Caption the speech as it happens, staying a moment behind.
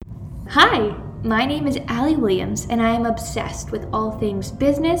Hi, my name is Allie Williams, and I am obsessed with all things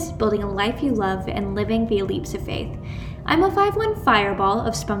business, building a life you love, and living via leaps of faith. I'm a 5'1" fireball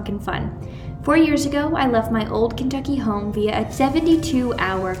of spunk and fun. 4 years ago, I left my old Kentucky home via a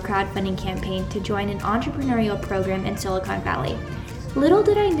 72-hour crowdfunding campaign to join an entrepreneurial program in Silicon Valley. Little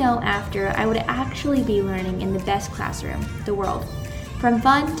did I know after I would actually be learning in the best classroom, the world. From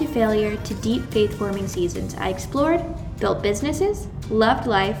fun to failure to deep faith-forming seasons, I explored, built businesses, loved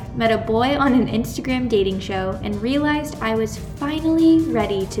life, met a boy on an Instagram dating show, and realized I was finally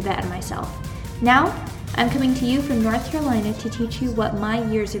ready to bet on myself. Now, I'm coming to you from North Carolina to teach you what my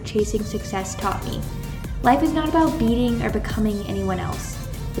years of chasing success taught me. Life is not about beating or becoming anyone else.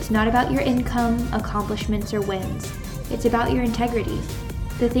 It's not about your income, accomplishments, or wins. It's about your integrity.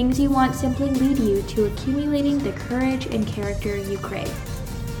 The things you want simply lead you to accumulating the courage and character you crave.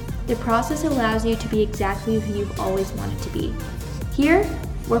 The process allows you to be exactly who you've always wanted to be. Here,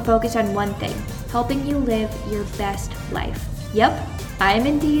 we're focused on one thing, helping you live your best life. Yep, I am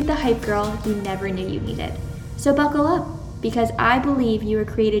indeed the hype girl you never knew you needed. So buckle up, because I believe you were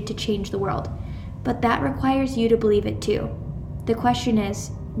created to change the world. But that requires you to believe it too. The question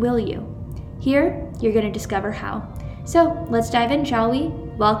is, will you? Here, you're going to discover how. So let's dive in, shall we?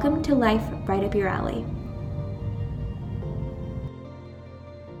 Welcome to Life Right Up Your Alley.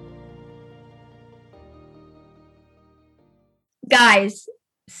 Guys,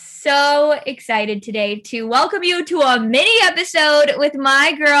 so excited today to welcome you to a mini episode with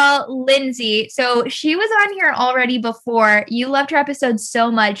my girl, Lindsay. So she was on here already before. You loved her episode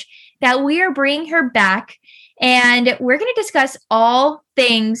so much that we are bringing her back, and we're going to discuss all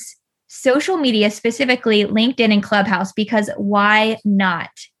things social media, specifically LinkedIn and Clubhouse, because why not,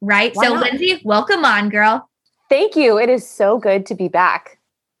 right? Why not? Lindsay, welcome on, girl. Thank you. It is so good to be back.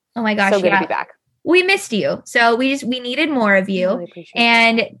 Oh my gosh, so good to be back. We missed you. So we needed more of you. Really appreciate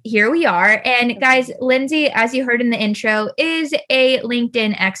and that. Here we are. And guys, Lindsay, as you heard in the intro, is a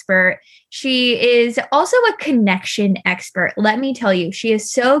LinkedIn expert. She is also a connection expert. Let me tell you, she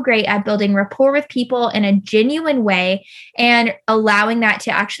is so great at building rapport with people in a genuine way and allowing that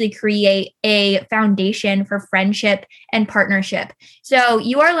to actually create a foundation for friendship and partnership. So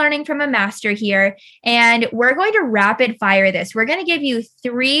you are learning from a master here, and we're going to rapid fire this. We're going to give you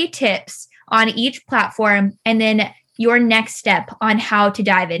 3 tips on each platform, and then your next step on how to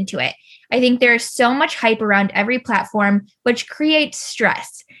dive into it. I think there's so much hype around every platform, which creates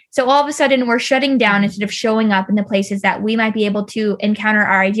stress. So all of a sudden we're shutting down instead of showing up in the places that we might be able to encounter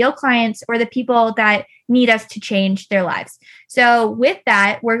our ideal clients or the people that need us to change their lives. So with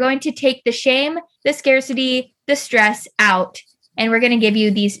that, we're going to take the shame, the scarcity, the stress out, and we're going to give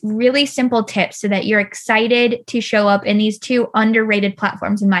you these really simple tips so that you're excited to show up in these 2 underrated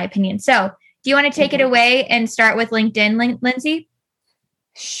platforms, in my opinion. So do you want to take it away and start with LinkedIn, Lindsay?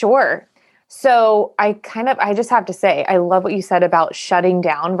 Sure. So I just have to say, I love what you said about shutting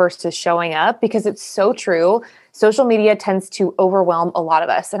down versus showing up, because it's so true. Social media tends to overwhelm a lot of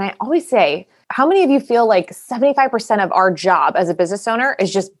us. And I always say, how many of you feel like 75% of our job as a business owner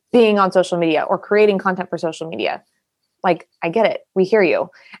is just being on social media or creating content for social media? Like, I get it. We hear you.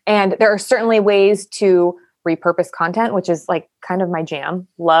 And there are certainly ways to repurpose content, which is like kind of my jam.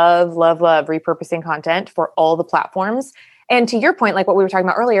 Love repurposing content for all the platforms. And to your point, like what we were talking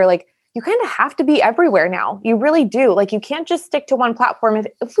about earlier, like you kind of have to be everywhere now. You really do. Like you can't just stick to one platform.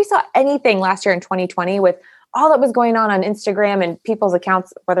 If we saw anything last year in 2020 with all that was going on Instagram and people's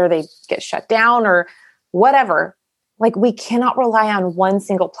accounts, whether they get shut down or whatever, like we cannot rely on one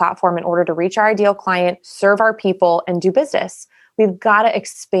single platform in order to reach our ideal client, serve our people, and do business. We've got to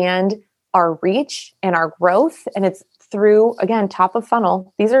expand our reach and our growth. And it's through, again, top of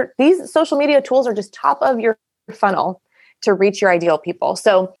funnel. These social media tools are just top of your funnel to reach your ideal people.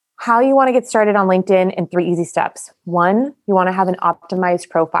 So how you want to get started on LinkedIn in 3 easy steps. 1, you want to have an optimized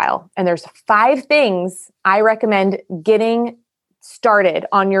profile. And there's 5 things I recommend getting started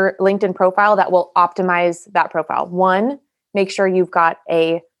on your LinkedIn profile that will optimize that profile. 1, make sure you've got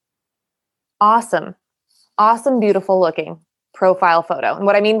a awesome, beautiful looking profile photo. And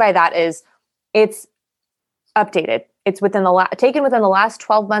what I mean by that is it's updated. It's taken within the last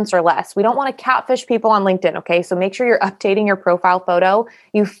 12 months or less. We don't want to catfish people on LinkedIn, okay? So make sure you're updating your profile photo.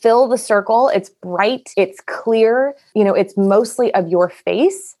 You fill the circle. It's bright. It's clear. It's mostly of your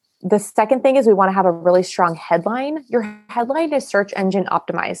face. The second thing is we want to have a really strong headline. Your headline is search engine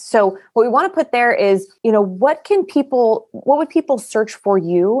optimized. So what we want to put there is, what would people search for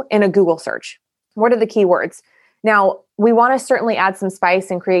you in a Google search? What are the keywords? Now, we want to certainly add some spice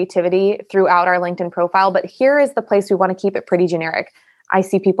and creativity throughout our LinkedIn profile, but here is the place we want to keep it pretty generic. I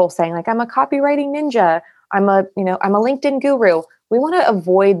see people saying like, I'm a copywriting ninja. I'm a LinkedIn guru. we want to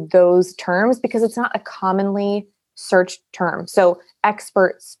avoid those terms because it's not a commonly searched term. So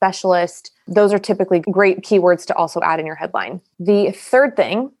expert, specialist, those are typically great keywords to also add in your headline. The third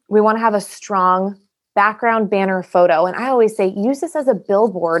thing, we want to have a strong background banner photo. And I always say, use this as a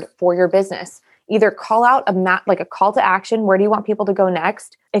billboard for your business. Either call out like a call to action. Where do you want people to go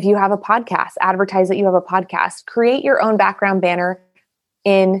next? If you have a podcast, advertise that you have a podcast. Create your own background banner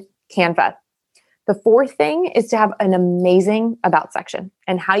in Canva. The fourth thing is to have an amazing about section.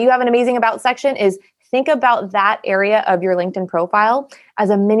 And how you have an amazing about section is think about that area of your LinkedIn profile as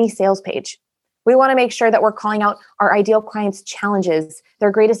a mini sales page. We want to make sure that we're calling out our ideal clients' challenges,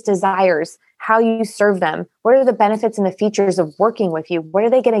 their greatest desires, how you serve them. What are the benefits and the features of working with you? What are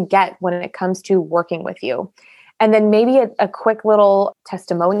they going to get when it comes to working with you? And then maybe a quick little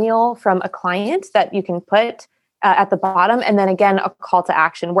testimonial from a client that you can put at the bottom. And then again, a call to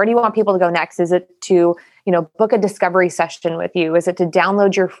action. Where do you want people to go next? Is it to, book a discovery session with you? Is it to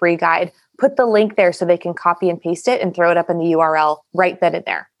download your free guide? Put the link there so they can copy and paste it and throw it up in the URL right then and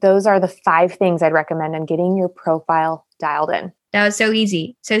there. Those are the 5 things I'd recommend on getting your profile dialed in. That was so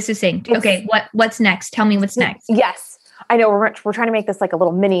easy, so succinct. Okay, what's next? Tell me what's next. Yes, I know we're trying to make this like a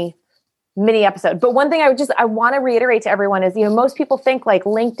little mini episode. But one thing I want to reiterate to everyone is, most people think like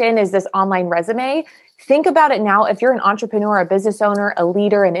LinkedIn is this online resume. Think about it now. If you're an entrepreneur, a business owner, a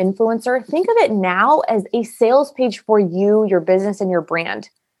leader, an influencer, think of it now as a sales page for you, your business, and your brand.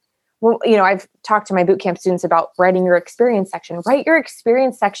 Well, I've talked to my bootcamp students about writing your experience section. Write your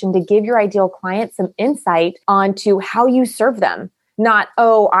experience section to give your ideal client some insight onto how you serve them. Not,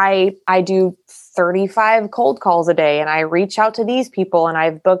 I do 35 cold calls a day and I reach out to these people and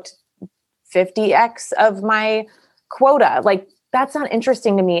I've booked 50x of my quota. Like, that's not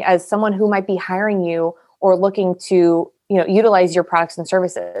interesting to me as someone who might be hiring you or looking to, utilize your products and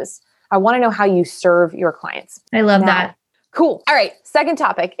services. I want to know how you serve your clients. I love that. Cool. All right. Second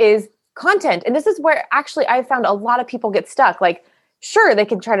topic is content. And this is where actually I've found a lot of people get stuck. Like, sure, they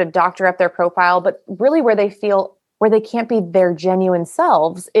can try to doctor up their profile, but really where they can't be their genuine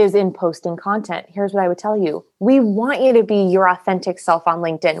selves is in posting content. Here's what I would tell you. We want you to be your authentic self on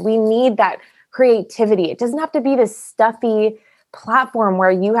LinkedIn. We need that creativity. It doesn't have to be this stuffy platform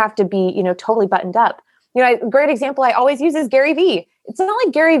where you have to be, totally buttoned up. A great example I always use is Gary Vee. It's not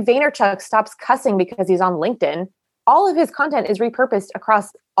like Gary Vaynerchuk stops cussing because he's on LinkedIn. All of his content is repurposed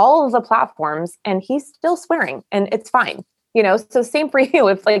across all of the platforms and he's still swearing and it's fine. So same for you.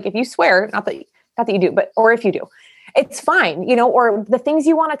 If you swear, not that you do, or if you do, it's fine, or the things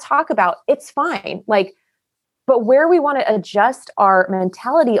you want to talk about, it's fine. But where we want to adjust our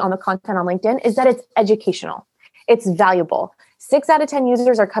mentality on the content on LinkedIn is that it's educational. It's valuable. 6 out of 10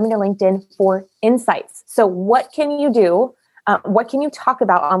 users are coming to LinkedIn for insights. So what can you do? What can you talk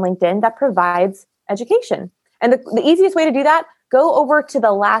about on LinkedIn that provides education? And the easiest way to do that, go over to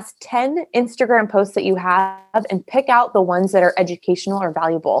the last 10 Instagram posts that you have and pick out the ones that are educational or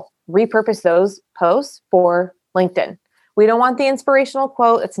valuable. Repurpose those posts for LinkedIn. We don't want the inspirational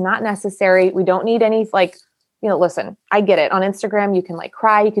quote. It's not necessary. We don't need any listen, I get it. On Instagram, you can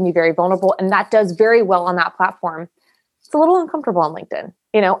cry, you can be very vulnerable, and that does very well on that platform. It's a little uncomfortable on LinkedIn,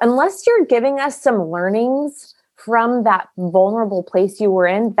 unless you're giving us some learnings from that vulnerable place you were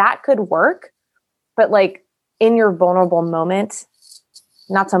in, that could work. But in your vulnerable moment,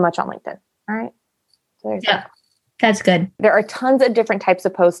 not so much on LinkedIn. All right. So there's that. That's good. There are tons of different types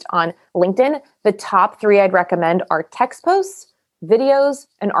of posts on LinkedIn. The top 3 I'd recommend are text posts, videos,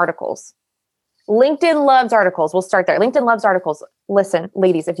 and articles. LinkedIn loves articles. We'll start there. LinkedIn loves articles. Listen,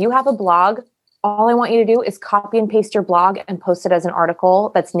 ladies, if you have a blog, all I want you to do is copy and paste your blog and post it as an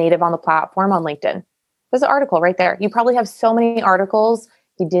article that's native on the platform on LinkedIn. There's an article right there. You probably have so many articles,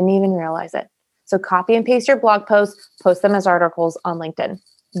 you didn't even realize it. So copy and paste your blog posts, post them as articles on LinkedIn.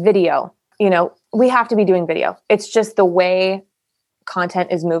 Video, we have to be doing video. It's just the way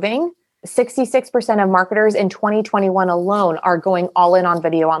content is moving. 66% of marketers in 2021 alone are going all in on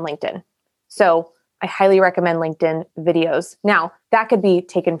video on LinkedIn. So I highly recommend LinkedIn videos. Now, that could be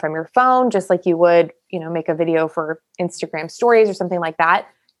taken from your phone, just like you would, make a video for Instagram stories or something like that.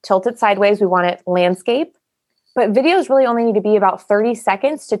 Tilt it sideways. We want it landscape. But videos really only need to be about 30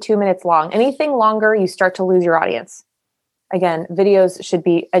 seconds to 2 minutes long. Anything longer, you start to lose your audience. Again, videos should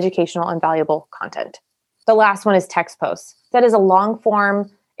be educational and valuable content. The last one is text posts. That is a long form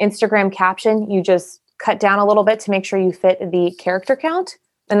Instagram caption. You just cut down a little bit to make sure you fit the character count.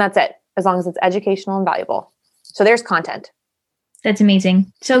 And that's it, as long as it's educational and valuable. So there's content. That's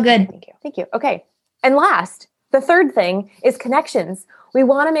amazing. So good. Thank you. Okay. And last, the third thing is connections. We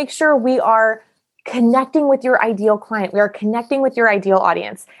want to make sure we are connecting with your ideal client. We are connecting with your ideal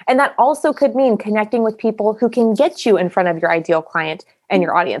audience. And that also could mean connecting with people who can get you in front of your ideal client and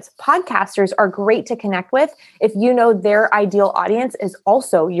your audience. Podcasters are great to connect with if you know their ideal audience is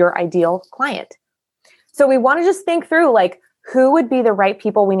also your ideal client. So we want to just think through like, who would be the right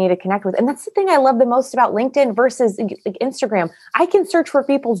people we need to connect with? And that's the thing I love the most about LinkedIn versus like Instagram. I can search for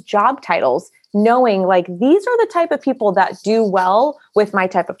people's job titles, knowing like these are the type of people that do well with my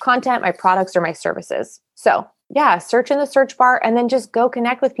type of content, my products, or my services. So yeah, search in the search bar and then just go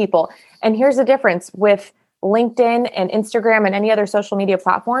connect with people. And here's the difference with LinkedIn and Instagram and any other social media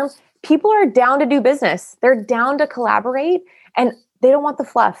platform. People are down to do business. They're down to collaborate and they don't want the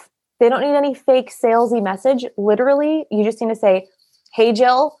fluff. They don't need any fake salesy message. Literally, you just need to say, hey,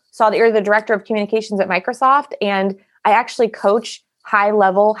 Jill, saw that you're the director of communications at Microsoft, and I actually coach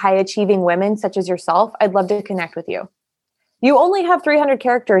high-level, high-achieving women such as yourself. I'd love to connect with you. You only have 300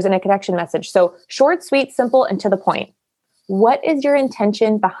 characters in a connection message. So short, sweet, simple, and to the point. What is your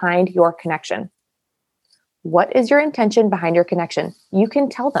intention behind your connection? What is your intention behind your connection? You can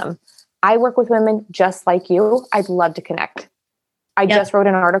tell them, I work with women just like you. I'd love to connect. I just wrote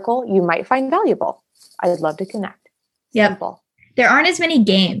an article you might find valuable. I'd love to connect. Simple. There aren't as many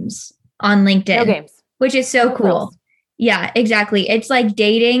games on LinkedIn. No games. Which is so cool. Rules. Yeah, exactly. It's like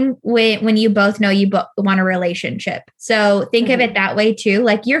dating when you both know you want a relationship. So think of it that way too.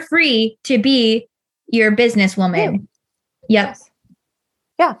 Like you're free to be your businesswoman. Yep.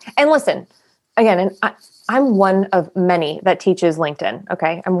 Yeah. And listen, again, and I'm one of many that teaches LinkedIn.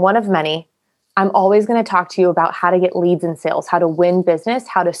 Okay. I'm one of many. I'm always going to talk to you about how to get leads in sales, how to win business,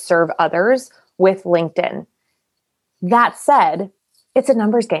 how to serve others with LinkedIn. That said, it's a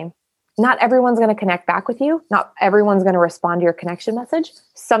numbers game. Not everyone's going to connect back with you. Not everyone's going to respond to your connection message.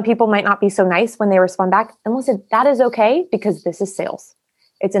 Some people might not be so nice when they respond back. And listen, that is okay because this is sales.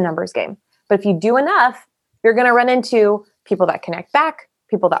 It's a numbers game. But if you do enough, you're going to run into people that connect back,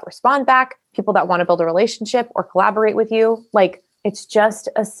 people that respond back, people that want to build a relationship or collaborate with you. Like it's just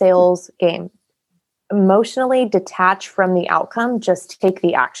a sales game. Emotionally detach from the outcome, just take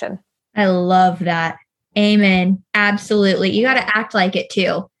the action. I love that. Amen. Absolutely. You got to act like it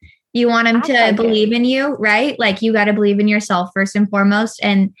too. You want them to believe in you, right? Like you got to believe in yourself first and foremost.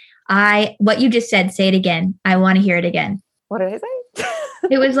 And what you just said, say it again. I want to hear it again. What did I say?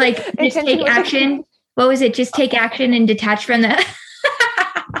 It was like, just take action. What was it? Just take action and detach from the...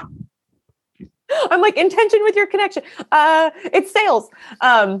 I'm like, intention with your connection. It's sales.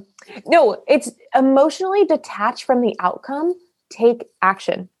 No, it's emotionally detached from the outcome. Take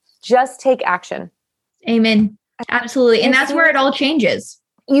action. Just take action. Amen. Absolutely. And that's where it all changes.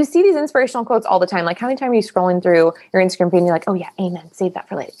 You see these inspirational quotes all the time. Like how many times are you scrolling through your Instagram feed and you're like, oh yeah, amen. Save that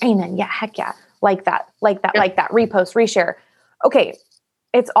for later. Amen. Yeah. Heck yeah. Like that. Like that. Yep. Like that. Repost, reshare. Okay.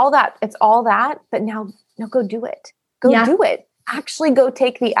 It's all that. But now go do it. Go do it. Actually go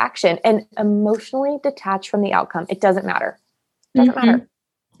take the action and emotionally detach from the outcome. It doesn't matter. It doesn't matter.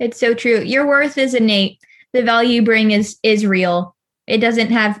 It's so true. Your worth is innate. The value you bring is real. It doesn't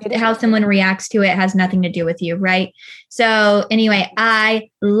have how someone reacts to it has nothing to do with you. Right. So anyway, I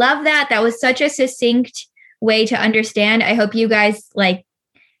love that. That was such a succinct way to understand. I hope you guys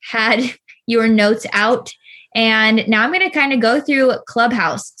had your notes out. And now I'm going to kind of go through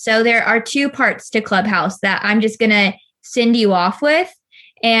Clubhouse. So there are two parts to Clubhouse that I'm just going to send you off with.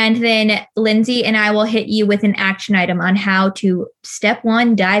 And then Lindsay and I will hit you with an action item on how to, step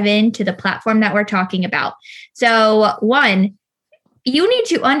one, dive into the platform that we're talking about. So 1, you need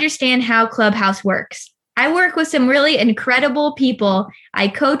to understand how Clubhouse works. I work with some really incredible people. I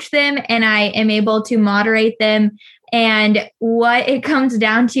coach them and I am able to moderate them. And what it comes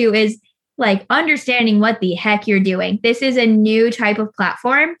down to is understanding what the heck you're doing. This is a new type of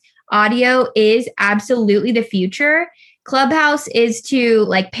platform. Audio is absolutely the future. Clubhouse is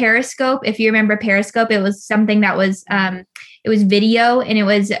to Periscope. If you remember Periscope, it was something that was, it was video and it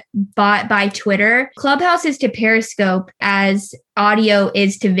was bought by Twitter. Clubhouse is to Periscope as audio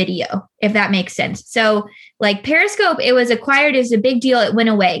is to video, if that makes sense. So Periscope, it was acquired as a big deal. It went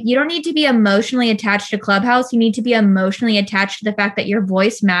away. You don't need to be emotionally attached to Clubhouse. You need to be emotionally attached to the fact that your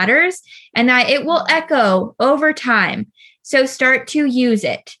voice matters and that it will echo over time. So start to use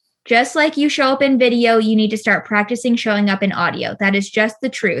it. Just like you show up in video, you need to start practicing showing up in audio. That is just the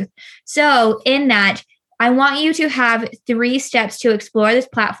truth. So in that, I want you to have 3 steps to explore this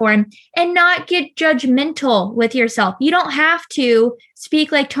platform and not get judgmental with yourself. You don't have to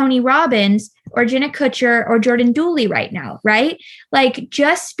speak like Tony Robbins or Jenna Kutcher or Jordan Dooley right now, right?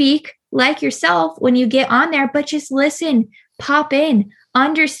 Just speak like yourself when you get on there, but just listen, pop in,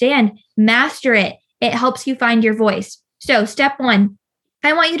 understand, master it. It helps you find your voice. So step 1,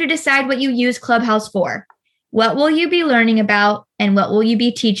 I want you to decide what you use Clubhouse for. What will you be learning about and what will you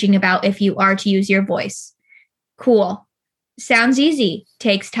be teaching about if you are to use your voice? Cool. Sounds easy.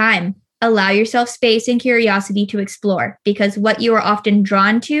 Takes time. Allow yourself space and curiosity to explore, because what you are often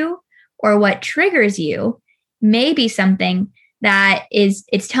drawn to or what triggers you may be something that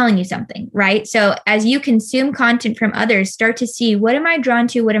it's telling you something, right? So as you consume content from others, start to see, what am I drawn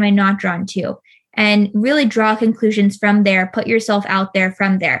to? What am I not drawn to? And really draw conclusions from there. Put yourself out there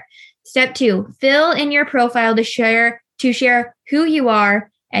from there. Step 2, fill in your profile to share who you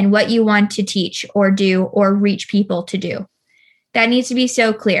are and what you want to teach or do or reach people to do. That needs to be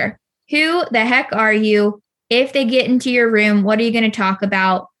so clear. Who the heck are you? If they get into your room, what are you going to talk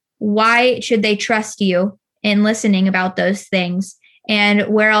about? Why should they trust you in listening about those things? And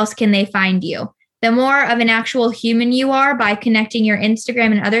where else can they find you? The more of an actual human you are by connecting your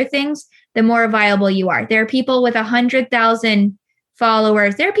Instagram and other things, the more viable you are. There are people with 100,000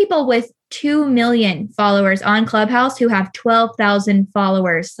 followers. There are people with 2 million followers on Clubhouse who have 12,000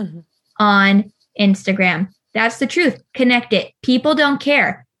 followers on Instagram. That's the truth. Connect it. People don't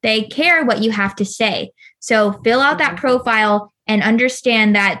care. They care what you have to say. So fill out that profile and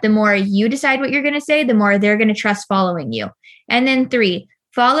understand that the more you decide what you're going to say, the more they're going to trust following you. And then 3,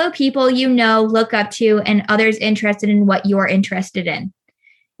 follow people you know, look up to, and others interested in what you're interested in.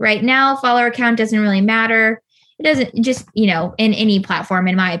 Right now, follower count doesn't really matter. It doesn't, just, in any platform,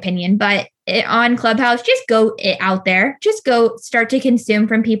 in my opinion, but on Clubhouse, just go out there. Just go start to consume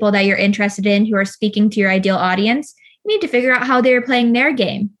from people that you're interested in, who are speaking to your ideal audience. You need to figure out how they're playing their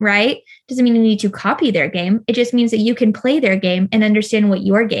game, right? Doesn't mean you need to copy their game. It just means that you can play their game and understand what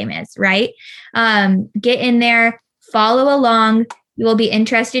your game is, right? Get in there, follow along. You will be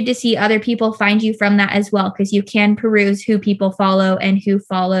interested to see other people find you from that as well, because you can peruse who people follow and who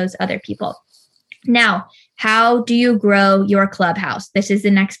follows other people. Now, how do you grow your Clubhouse? This is the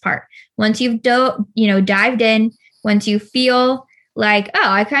next part. Once you've dived in, once you feel like, oh,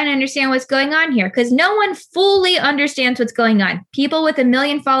 I kind of understand what's going on here, because no one fully understands what's going on. People with 1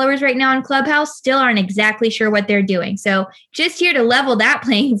 million followers right now on Clubhouse still aren't exactly sure what they're doing. So just here to level that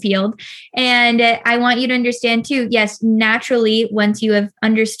playing field. And I want you to understand too, yes, naturally, once you have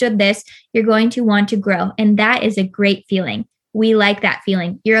understood this, you're going to want to grow. And that is a great feeling. We like that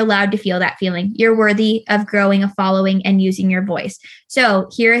feeling. You're allowed to feel that feeling. You're worthy of growing a following and using your voice. So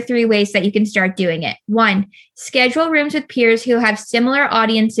here are 3 ways that you can start doing it. 1, schedule rooms with peers who have similar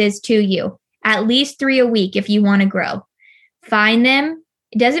audiences to you, at least 3 a week if you want to grow. Find them.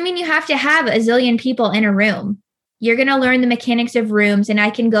 It doesn't mean you have to have a zillion people in a room. You're going to learn the mechanics of rooms, and I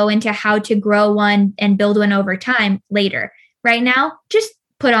can go into how to grow one and build one over time later. Right now, just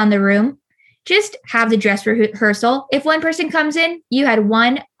put on the room. Just have the dress rehearsal. If one person comes in, you had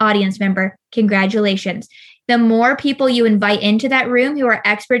 1 audience member. Congratulations. The more people you invite into that room who are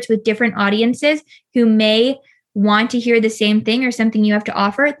experts with different audiences who may want to hear the same thing or something you have to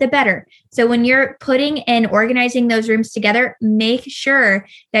offer, the better. So when you're putting and organizing those rooms together, make sure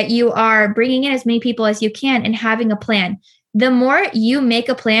that you are bringing in as many people as you can and having a plan. The more you make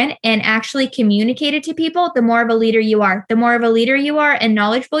a plan and actually communicate it to people, the more of a leader you are. The more of a leader you are and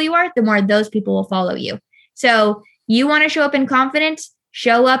knowledgeable you are, the more those people will follow you. So you want to show up in confidence,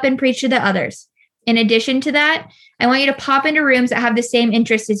 show up and preach to the others. In addition to that, I want you to pop into rooms that have the same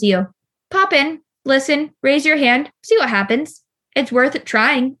interests as you. Pop in, listen, raise your hand, see what happens. It's worth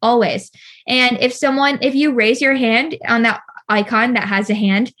trying always. And if you raise your hand on that icon that has a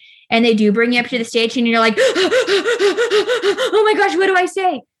hand, and they do bring you up to the stage and you're like, oh my gosh, what do I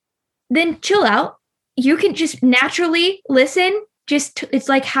say? Then chill out. You can just naturally listen. It's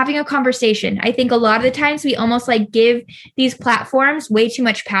like having a conversation. I think a lot of the times we almost like give these platforms way too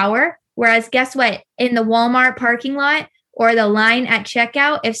much power. Whereas guess what? In the Walmart parking lot or the line at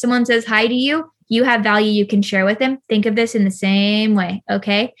checkout, if someone says hi to you, you have value you can share with them. Think of this in the same way.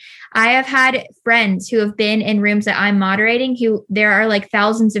 Okay. I have had friends who have been in rooms that I'm moderating, who there are like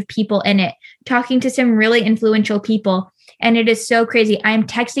thousands of people in it, talking to some really influential people. And it is so crazy. I'm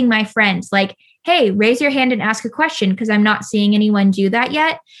texting my friends like, hey, raise your hand and ask a question, because I'm not seeing anyone do that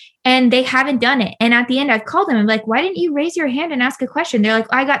yet. And they haven't done it. And at the end, I've called them. I'm like, why didn't you raise your hand and ask a question? They're like,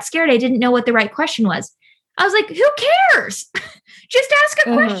 I got scared. I didn't know what the right question was. I was like, who cares? Just ask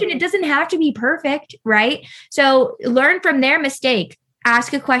a question. It doesn't have to be perfect, right? So learn from their mistake.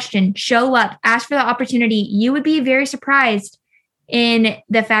 Ask a question, show up, ask for the opportunity. You would be very surprised in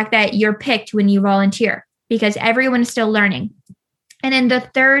the fact that you're picked when you volunteer, because everyone is still learning. And then the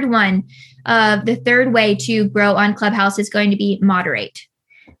third way to grow on Clubhouse is going to be moderate.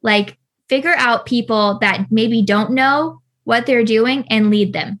 Like figure out people that maybe don't know what they're doing and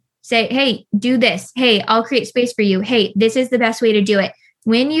lead them. Say, hey, do this. Hey, I'll create space for you. Hey, this is the best way to do it.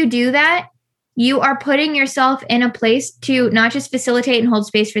 When you do that, you are putting yourself in a place to not just facilitate and hold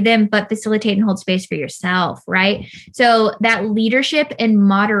space for them, but facilitate and hold space for yourself, right? So that leadership and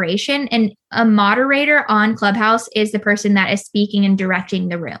moderation, and a moderator on Clubhouse is the person that is speaking and directing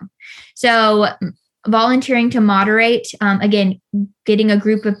the room. So volunteering to moderate, again, getting a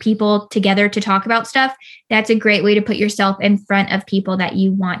group of people together to talk about stuff, that's a great way to put yourself in front of people that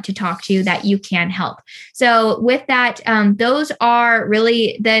you want to talk to, that you can help. So with that, those are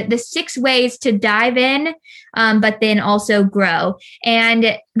really the 6 ways to dive in, but then also grow.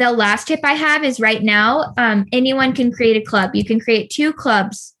 And the last tip I have is right now, anyone can create a club. You can create 2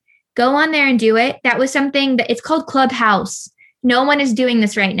 clubs. Go on there and do it. That was something that it's called Clubhouse. No one is doing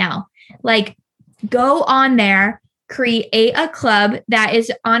this right now. Like, go on there, create a club that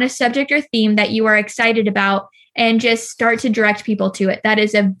is on a subject or theme that you are excited about, and just start to direct people to it. That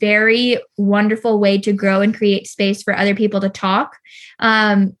is a very wonderful way to grow and create space for other people to talk.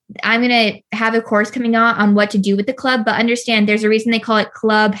 I'm going to have a course coming out on what to do with the club, but understand there's a reason they call it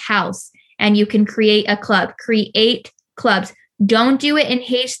Clubhouse, and you can create a club, create clubs. Don't do it in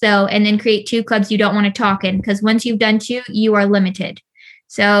haste though, and then create 2 clubs you don't want to talk in, because once you've done 2, you are limited.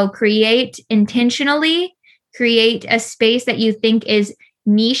 So create intentionally, create a space that you think is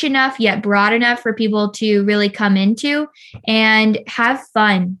niche enough yet broad enough for people to really come into, and have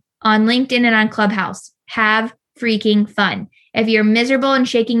fun on LinkedIn and on Clubhouse. Have freaking fun. If you're miserable and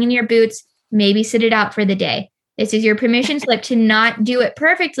shaking in your boots, maybe sit it out for the day. This is your permission slip to not do it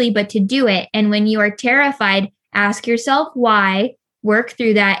perfectly, but to do it. And when you are terrified, ask yourself why, work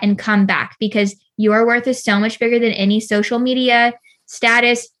through that, and come back, because your worth is so much bigger than any social media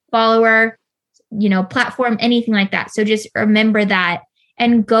status, follower, platform, anything like that. So just remember that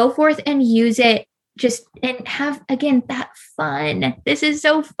and go forth and use it. Just and have, again, that fun. This is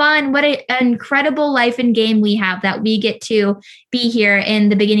so fun. What an incredible life and game we have that we get to be here in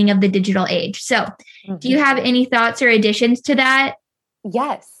the beginning of the digital age. So do you have any thoughts or additions to that?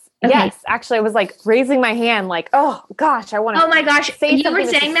 Yes. Okay. Yes. Actually, I was like raising my hand like, oh gosh, I want to. Oh my gosh. You were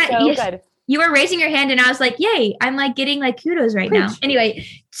saying that. So good. You were raising your hand and I was like, yay, I'm like getting like kudos right now. Anyway,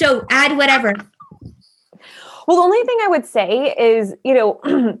 so add whatever. Well, the only thing I would say is,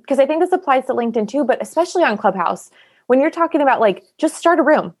 because I think this applies to LinkedIn too, but especially on Clubhouse, when you're talking about like, just start a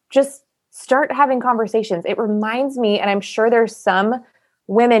room, just start having conversations. It reminds me, and I'm sure there's some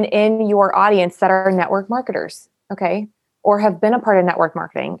women in your audience that are network marketers, okay? Or have been a part of network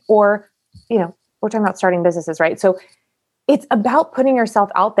marketing, or, we're talking about starting businesses, right? So it's about putting yourself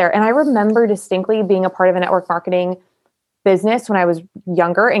out there. And I remember distinctly being a part of a network marketing business when I was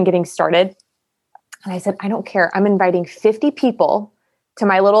younger and getting started. And I said, I don't care. I'm inviting 50 people to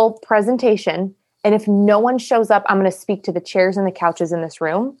my little presentation. And if no one shows up, I'm going to speak to the chairs and the couches in this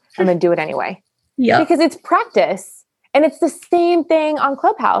room. I'm going to do it anyway. Yeah. Because it's practice. And it's the same thing on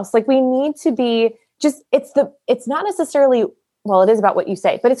Clubhouse. Like, we need to be just, it's not necessarily, well, it is about what you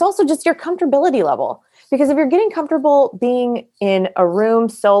say, but it's also just your comfortability level. Because if you're getting comfortable being in a room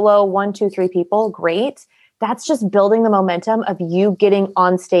solo, 1, 2, 3 people, great. That's just building the momentum of you getting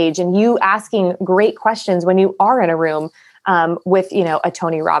on stage and you asking great questions when you are in a room with, a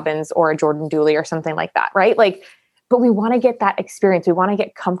Tony Robbins or a Jordan Dooley or something like that, right? Like, but we want to get that experience. We want to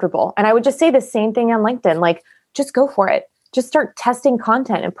get comfortable. And I would just say the same thing on LinkedIn, like, just go for it. Just start testing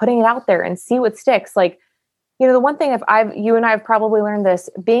content and putting it out there and see what sticks. Like, the one thing, you and I have probably learned this,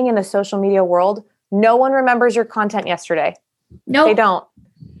 being in the social media world, no one remembers your content yesterday. No, they don't.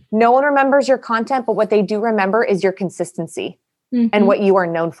 No one remembers your content, but what they do remember is your consistency and what you are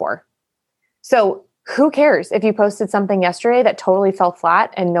known for. So who cares if you posted something yesterday that totally fell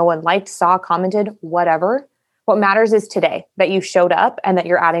flat and no one liked, saw, commented, whatever. What matters is today, that you showed up and that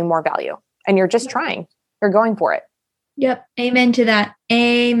you're adding more value and you're just trying. You're going for it. Yep. Amen to that.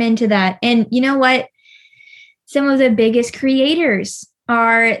 Amen to that. And you know what? Some of the biggest creators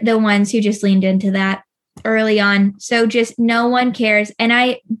are the ones who just leaned into that early on. So just no one cares.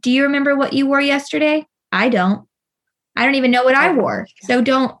 And do you remember what you wore yesterday? I don't even know what I wore. So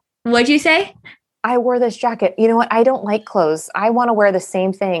what'd you say? I wore this jacket. You know what? I don't like clothes. I want to wear the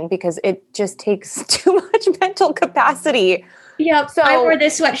same thing because it just takes too much mental capacity. Yep. So I wore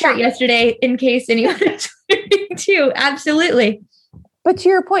this sweatshirt yesterday in case anyone is wearing too. Absolutely. But to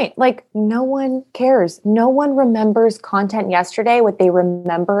your point, like, no one cares. No one remembers content yesterday. What they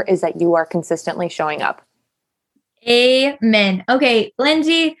remember is that you are consistently showing up. Amen. Okay,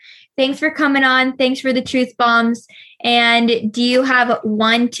 Lindsay, thanks for coming on. Thanks for the truth bombs. And do you have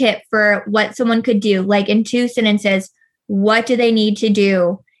one tip for what someone could do? Like, in 2 sentences, what do they need to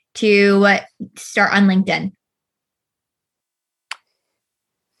do to start on LinkedIn?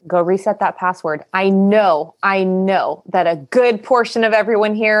 Go reset that password. I know that a good portion of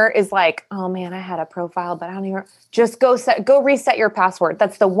everyone here is like, oh man, I had a profile, but I don't even, just go reset your password.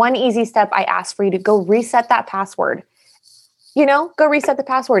 That's the one easy step I ask for you to go reset that password. Go reset the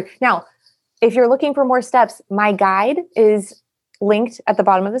password. Now, if you're looking for more steps, my guide is linked at the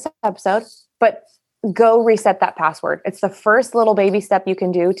bottom of this episode, but go reset that password. It's the first little baby step you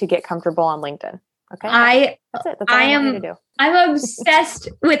can do to get comfortable on LinkedIn. Okay. That's it. That's all I want you to do. I'm obsessed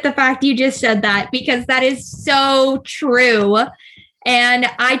with the fact you just said that, because that is so true. And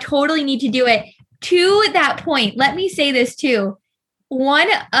I totally need to do it. To that point, let me say this too. One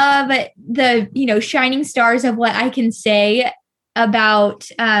of the, shining stars of what I can say about,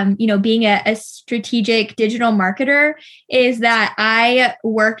 being a strategic digital marketer is that I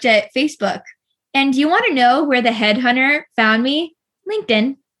worked at Facebook. And do you want to know where the headhunter found me?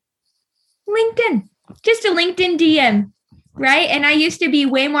 LinkedIn. Just a LinkedIn DM, right? And I used to be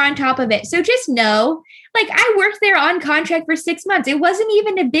way more on top of it. So just know, I worked there on contract for 6 months. It wasn't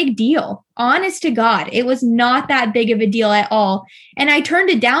even a big deal. Honest to God, it was not that big of a deal at all. And I turned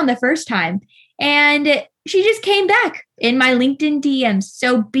it down the first time. And she just came back in my LinkedIn DMs.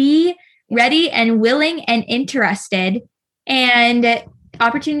 So be ready and willing and interested, and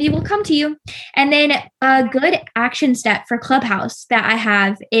opportunity will come to you. And then a good action step for Clubhouse that I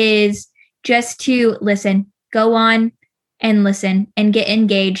have is just to listen, go on and listen and get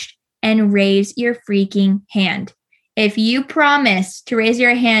engaged and raise your freaking hand. If you promise to raise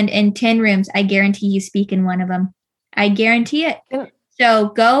your hand in 10 rooms, I guarantee you speak in one of them. I guarantee it. So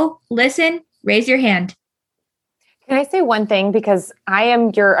go listen, raise your hand. Can I say one thing? Because I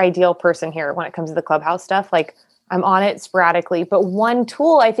am your ideal person here when it comes to the Clubhouse stuff. I'm on it sporadically, but one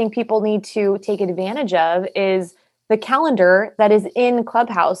tool I think people need to take advantage of is the calendar that is in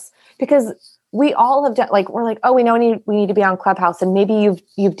Clubhouse, because we all have done, we're like, oh, we know we need to be on Clubhouse. And maybe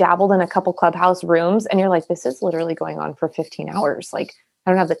you've dabbled in a couple Clubhouse rooms and you're like, this is literally going on for 15 hours. I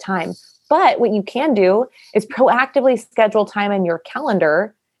don't have the time. But what you can do is proactively schedule time in your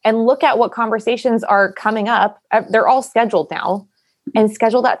calendar and look at what conversations are coming up. They're all scheduled now, and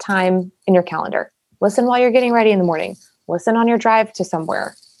schedule that time in your calendar. Listen while you're getting ready in the morning. Listen on your drive to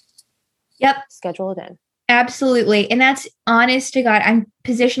somewhere. Yep. Schedule it in. Absolutely. And that's, honest to God, I'm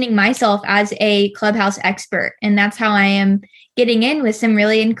positioning myself as a Clubhouse expert. And that's how I am getting in with some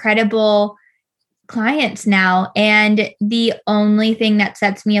really incredible clients now. And the only thing that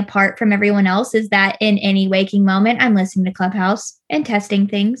sets me apart from everyone else is that in any waking moment, I'm listening to Clubhouse and testing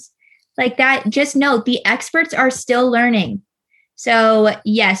things like that. Just know the experts are still learning. So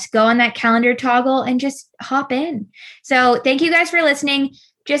yes, go on that calendar toggle and just hop in. So thank you guys for listening.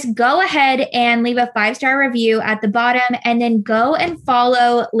 Just go ahead and leave a 5-star review at the bottom, and then go and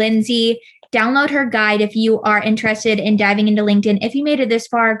follow Lindsay. Download her guide if you are interested in diving into LinkedIn. If you made it this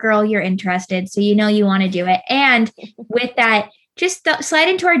far, girl, you're interested. So you want to do it. And with that, just slide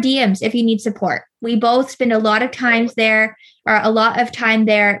into our DMs if you need support. We both spend a lot of time there,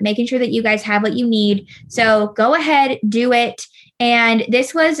 making sure that you guys have what you need. So go ahead, do it. And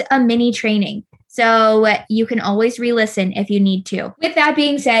this was a mini training, so you can always re-listen if you need to. With that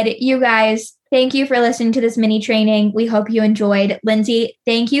being said, you guys, thank you for listening to this mini training. We hope you enjoyed. Lindsay,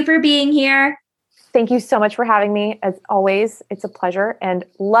 thank you for being here. Thank you so much for having me. As always, it's a pleasure, and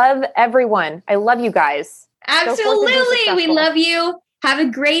love everyone. I love you guys. Absolutely. We love you. Have a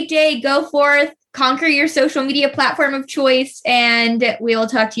great day. Go forth, conquer your social media platform of choice, and we will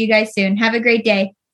talk to you guys soon. Have a great day.